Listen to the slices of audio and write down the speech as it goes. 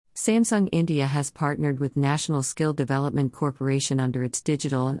Samsung India has partnered with National Skill Development Corporation under its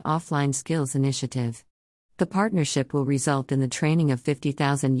Digital and Offline Skills Initiative. The partnership will result in the training of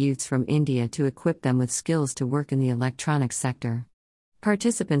 50,000 youths from India to equip them with skills to work in the electronics sector.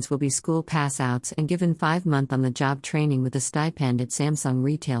 Participants will be school pass-outs and given 5-month on-the-job training with a stipend at Samsung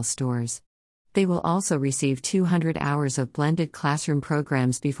retail stores. They will also receive 200 hours of blended classroom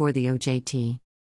programs before the OJT.